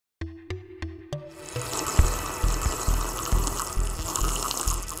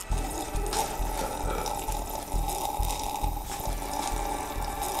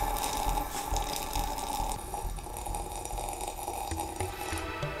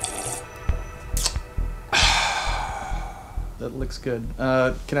That looks good.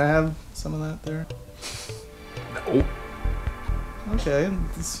 Can I have some of that there? No. Okay,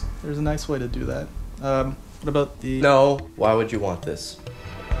 there's a nice way to do that. What about the... No, why would you want this?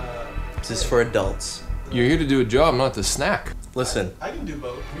 This is for adults. You're here to do a job, not to snack. Listen. I can do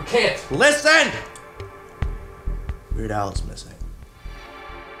both. You can't. Listen! Weird Al is missing.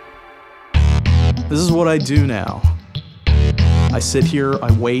 This is what I do now. I sit here,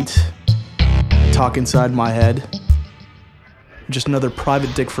 I wait, I talk inside my head. I'm just another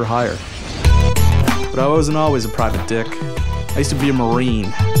private dick for hire. But I wasn't always a private dick. I used to be a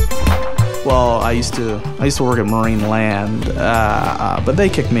Marine. Well, I used to work at Marine Land, but they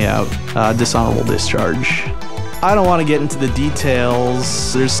kicked me out. Dishonorable discharge. I don't want to get into the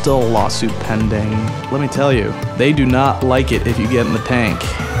details. There's still a lawsuit pending. Let me tell you, they do not like it if you get in the tank.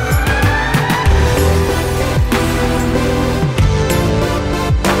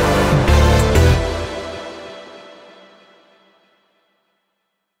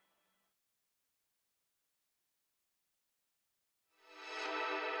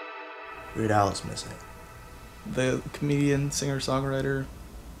 Weird Al is missing. The comedian, singer, songwriter.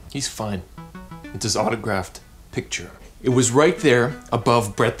 He's fine. It's his autographed picture. It was right there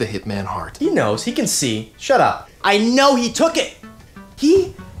above Bret the Hitman Hart. He knows, he can see. Shut up. I know he took it.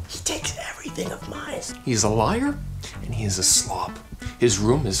 He takes everything of mine. He's a liar and he is a slob. His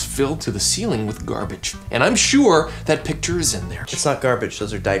room is filled to the ceiling with garbage. And I'm sure that picture is in there. It's not garbage,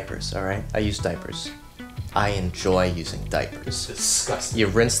 those are diapers, all right? I use diapers. I enjoy using diapers. Disgusting. You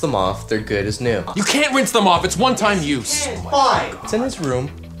rinse them off, they're good as new. You can't rinse them off, it's one-time use. Fine. It's in his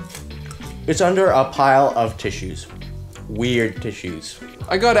room. It's under a pile of tissues. Weird tissues.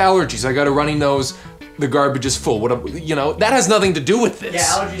 I got allergies, I got a runny nose, the garbage is full. You know, that has nothing to do with this. Yeah,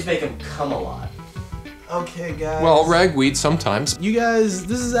 allergies make him come a lot. Okay, guys. Well, ragweed sometimes. You guys,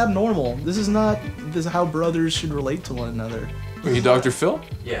 this is abnormal. This is how brothers should relate to one another. Are you Dr. Phil?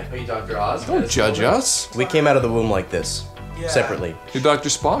 Yeah, are you Dr. Oz? Don't judge us. We came out of the womb like this, separately. You're Dr.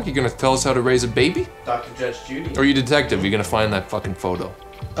 Spock? You gonna tell us how to raise a baby? Dr. Judge Judy. Or are you detective? You're gonna find that fucking photo.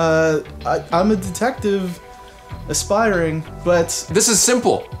 I'm a detective, aspiring, but... This is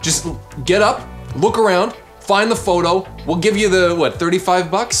simple. Just get up, look around, find the photo. We'll give you the, what, 35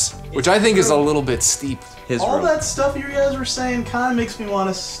 bucks? Which I think is a little bit steep. All that stuff you guys were saying kind of makes me want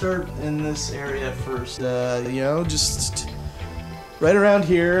to start in this area first. You know, just right around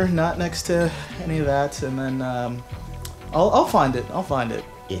here, not next to any of that, and then I'll find it. I'll find it.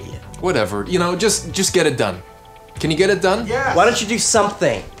 Idiot. Whatever. You know, just get it done. Can you get it done? Yeah. Why don't you do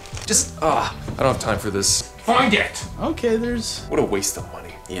something? Just I don't have time for this. Find it. Okay, there's... What a waste of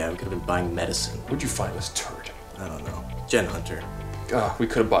money. Yeah, we could have been buying medicine. Where'd you find this turd? I don't know. Jen Hunter. We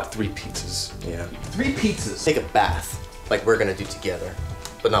could have bought 3 pizzas. Yeah. 3 pizzas. Take a bath, like we're gonna do together,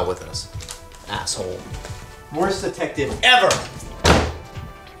 but not with us. Asshole. Worst detective ever.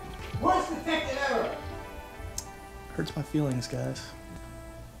 Worst detective ever. Hurts my feelings, guys.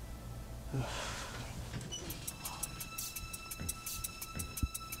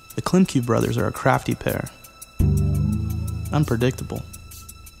 The Klymkiw brothers are a crafty pair. Unpredictable.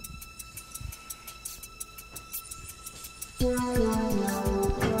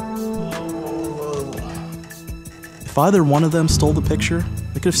 If either one of them stole the picture,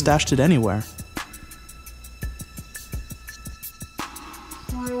 they could have stashed it anywhere.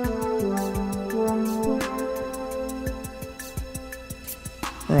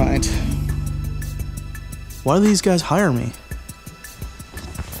 Right. Why do these guys hire me?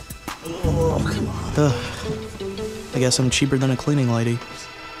 Oh, come on. I guess I'm cheaper than a cleaning lady.